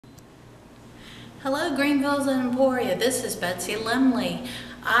Hello, Greenville's and Emporia. This is Betsy Lemley.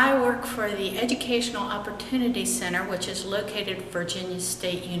 I work for the Educational Opportunity Center, which is located at Virginia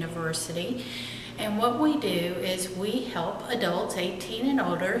State University. And what we do is we help adults 18 and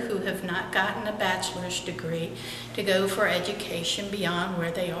older who have not gotten a bachelor's degree to go for education beyond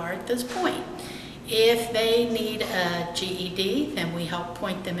where they are at this point. If they need a GED, then we help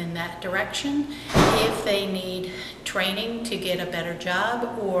point them in that direction. If they need training to get a better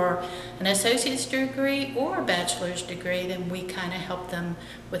job or an associate's degree or a bachelor's degree, then we kind of help them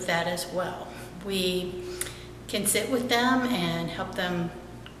with that as well. We can sit with them and help them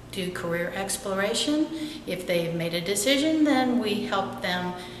do career exploration. If they've made a decision, then we help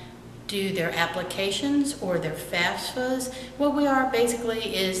them do their applications or their FAFSAs. What we are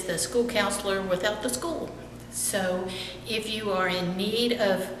basically is the school counselor without the school. So if you are in need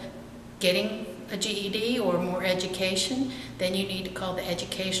of getting a GED or more education, then you need to call the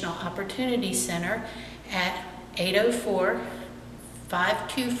Educational Opportunity Center at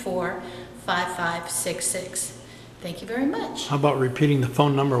 804-524-5566. Thank you very much. How about repeating the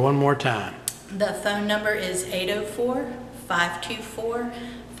phone number one more time? The phone number is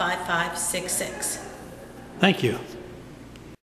 804-524-5566. Thank you.